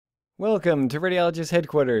Welcome to Radiologist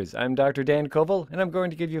Headquarters. I'm Dr. Dan Koval, and I'm going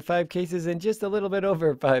to give you 5 cases in just a little bit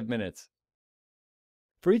over 5 minutes.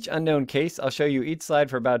 For each unknown case, I'll show you each slide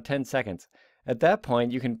for about 10 seconds. At that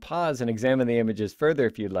point, you can pause and examine the images further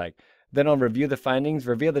if you'd like. Then I'll review the findings,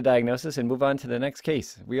 reveal the diagnosis, and move on to the next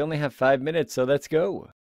case. We only have 5 minutes, so let's go.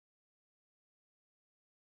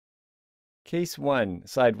 Case 1,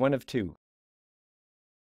 slide 1 of 2.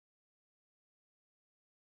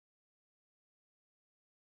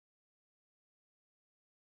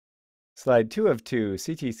 Slide 2 of 2,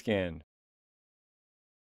 CT scan.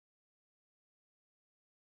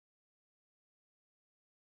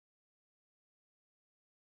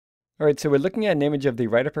 Alright, so we're looking at an image of the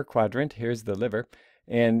right upper quadrant. Here's the liver.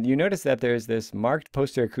 And you notice that there's this marked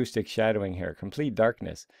posterior acoustic shadowing here, complete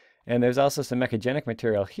darkness. And there's also some echogenic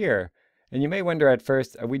material here. And you may wonder at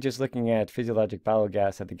first, are we just looking at physiologic bowel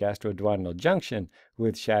gas at the gastroduodenal junction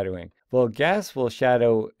with shadowing? Well, gas will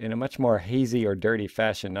shadow in a much more hazy or dirty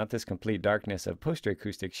fashion, not this complete darkness of posterior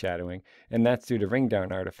acoustic shadowing, and that's due to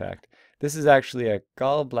ring-down artifact. This is actually a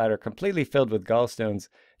gallbladder completely filled with gallstones,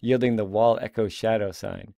 yielding the wall echo shadow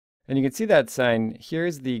sign. And you can see that sign.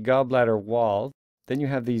 Here's the gallbladder wall. Then you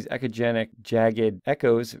have these echogenic, jagged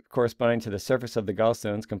echoes corresponding to the surface of the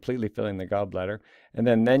gallstones, completely filling the gallbladder. And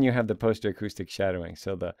then you have the posterior acoustic shadowing,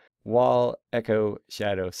 so the wall echo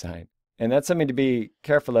shadow sign. And that's something to be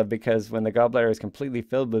careful of because when the gallbladder is completely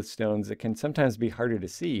filled with stones, it can sometimes be harder to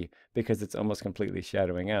see because it's almost completely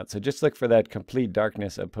shadowing out. So just look for that complete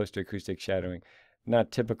darkness of posterior acoustic shadowing,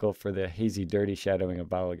 not typical for the hazy, dirty shadowing of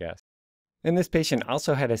bowel gas. And this patient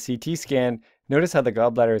also had a CT scan. Notice how the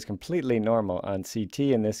gallbladder is completely normal on CT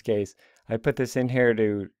in this case. I put this in here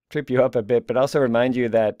to trip you up a bit, but also remind you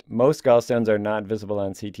that most gallstones are not visible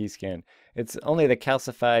on CT scan. It's only the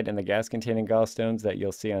calcified and the gas-containing gallstones that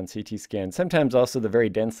you'll see on CT scan, sometimes also the very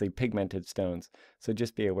densely pigmented stones. So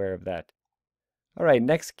just be aware of that. All right,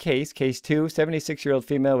 next case, case 2, 76-year-old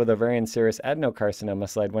female with ovarian serous adenocarcinoma,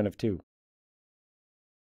 slide 1 of 2.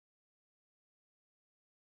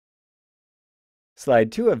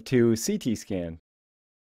 Slide 2 of 2, CT scan.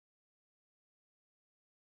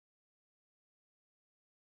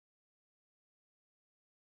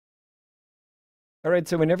 All right,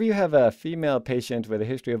 so whenever you have a female patient with a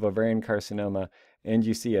history of ovarian carcinoma and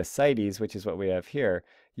you see ascites, which is what we have here,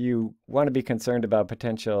 you want to be concerned about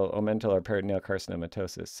potential omental or peritoneal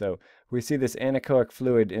carcinomatosis. So we see this anechoic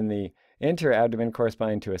fluid in the anterior abdomen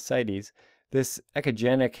corresponding to ascites. This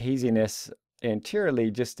echogenic haziness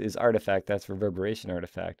anteriorly just is artifact, that's reverberation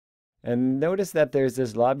artifact. And notice that there's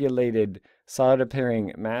this lobulated,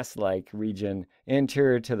 solid-appearing mass-like region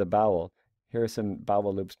anterior to the bowel. Here are some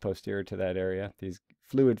bowel loops posterior to that area, these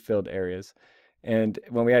fluid-filled areas. And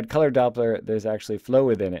when we add color Doppler, there's actually flow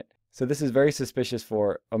within it. So this is very suspicious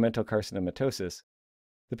for omental carcinomatosis.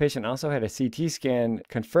 The patient also had a CT scan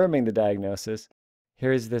confirming the diagnosis.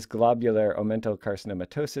 Here's this globular omental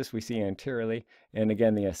carcinomatosis we see anteriorly, and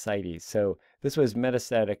again the ascites. So this was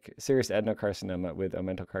metastatic serous adenocarcinoma with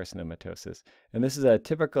omental carcinomatosis. And this is a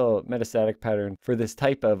typical metastatic pattern for this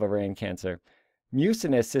type of ovarian cancer.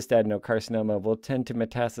 Mucinous cystadenocarcinoma will tend to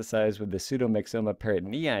metastasize with the pseudomyxoma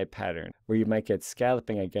peritonei pattern, where you might get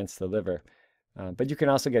scalloping against the liver. But you can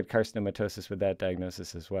also get carcinomatosis with that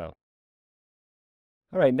diagnosis as well.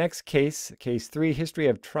 All right, next case, case 3, history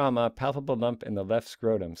of trauma, palpable lump in the left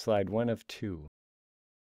scrotum, slide 1 of 2.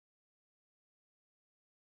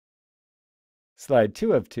 Slide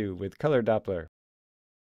 2 of 2 with color Doppler.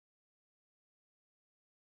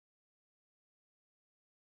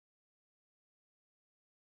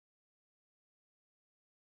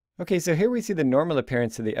 Okay, so here we see the normal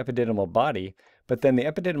appearance of the epididymal body, but then the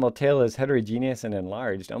epididymal tail is heterogeneous and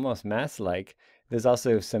enlarged, almost mass-like. There's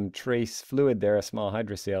also some trace fluid there, a small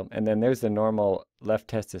hydrocele, and then there's the normal left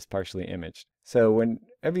testis partially imaged. So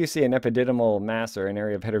whenever you see an epididymal mass or an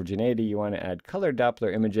area of heterogeneity, you want to add color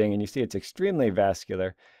Doppler imaging, and you see it's extremely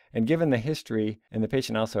vascular. And given the history, and the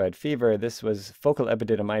patient also had fever, this was focal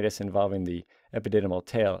epididymitis involving the epididymal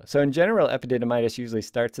tail. So in general, epididymitis usually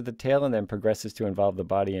starts at the tail and then progresses to involve the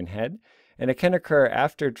body and head. And it can occur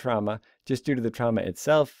after trauma, just due to the trauma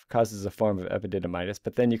itself causes a form of epididymitis,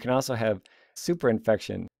 but then you can also have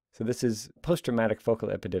superinfection. So this is post-traumatic focal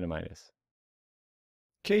epididymitis.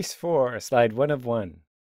 Case 4, slide 1 of 1.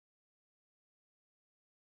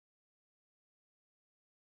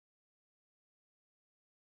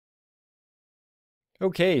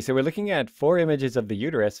 Okay, so we're looking at 4 images of the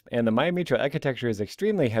uterus, and the myometrial ecotexture is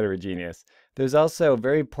extremely heterogeneous. There's also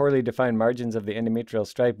very poorly defined margins of the endometrial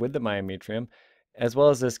stripe with the myometrium, as well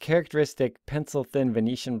as this characteristic pencil-thin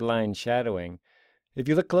Venetian blind shadowing. If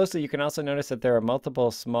you look closely, you can also notice that there are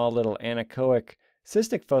multiple small little anechoic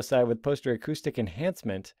cystic foci with posterior acoustic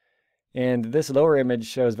enhancement. And this lower image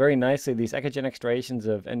shows very nicely these echogenic striations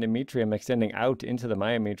of endometrium extending out into the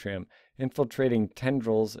myometrium, infiltrating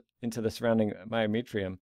tendrils into the surrounding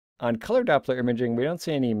myometrium. On color Doppler imaging, we don't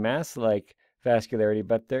see any mass-like vascularity,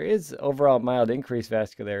 but there is overall mild increased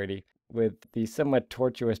vascularity with the somewhat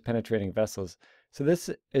tortuous penetrating vessels. So this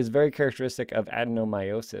is very characteristic of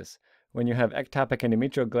adenomyosis, when you have ectopic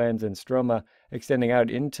endometrial glands and stroma extending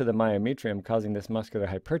out into the myometrium, causing this muscular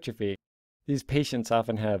hypertrophy. These patients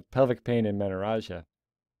often have pelvic pain and menorrhagia.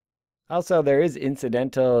 Also, there is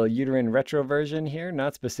incidental uterine retroversion here,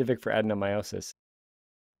 not specific for adenomyosis.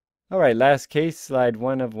 All right, last case, slide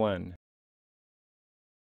 1 of 1.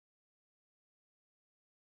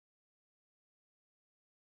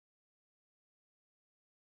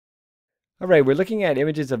 All right, we're looking at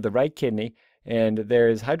images of the right kidney, and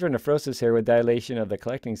there's hydronephrosis here with dilation of the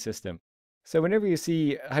collecting system. So whenever you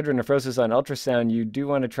see hydronephrosis on ultrasound, you do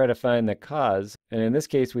want to try to find the cause. And in this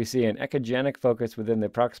case, we see an echogenic focus within the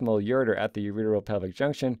proximal ureter at the ureteropelvic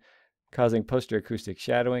junction, causing posterior acoustic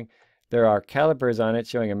shadowing. There are calipers on it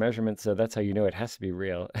showing a measurement, so that's how you know it has to be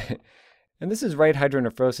real. And this is right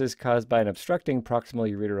hydronephrosis caused by an obstructing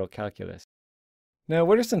proximal ureteral calculus. Now,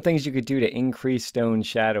 what are some things you could do to increase stone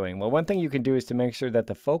shadowing? Well, one thing you can do is to make sure that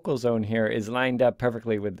the focal zone here is lined up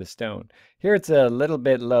perfectly with the stone. Here it's a little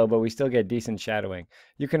bit low, but we still get decent shadowing.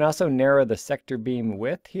 You can also narrow the sector beam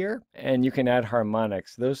width here, and you can add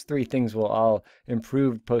harmonics. Those three things will all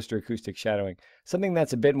improve posterior acoustic shadowing. Something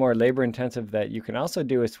that's a bit more labor intensive that you can also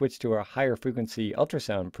do is switch to a higher frequency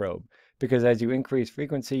ultrasound probe, because as you increase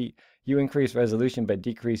frequency, you increase resolution but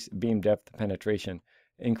decrease beam depth penetration,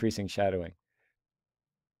 increasing shadowing.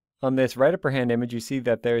 On this right upper hand image, you see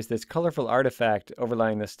that there's this colorful artifact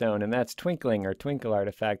overlying the stone, and that's twinkling or twinkle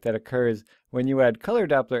artifact that occurs when you add color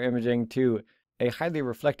Doppler imaging to a highly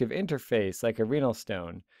reflective interface like a renal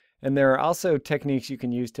stone. And there are also techniques you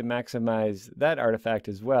can use to maximize that artifact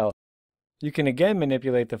as well. You can again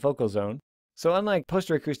manipulate the focal zone. So unlike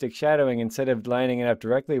posterior acoustic shadowing, instead of lining it up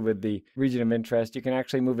directly with the region of interest, you can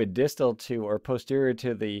actually move it distal to or posterior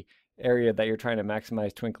to the area that you're trying to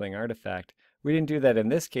maximize twinkling artifact. We didn't do that in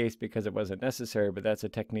this case because it wasn't necessary, but that's a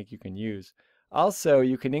technique you can use. Also,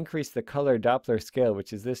 you can increase the color Doppler scale,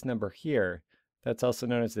 which is this number here. That's also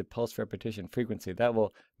known as the pulse repetition frequency. That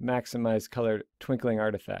will maximize color twinkling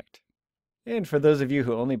artifact. And for those of you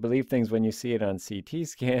who only believe things when you see it on CT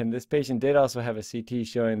scan, this patient did also have a CT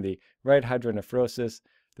showing the right hydronephrosis,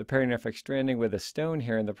 the perinephric stranding with a stone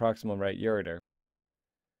here in the proximal right ureter.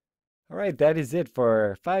 All right, that is it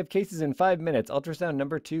for 5 cases in 5 minutes, ultrasound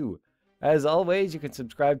number 2. As always, you can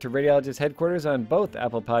subscribe to Radiologist Headquarters on both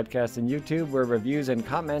Apple Podcasts and YouTube, where reviews and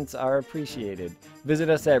comments are appreciated. Visit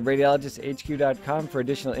us at radiologisthq.com for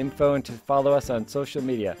additional info and to follow us on social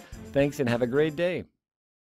media. Thanks and have a great day.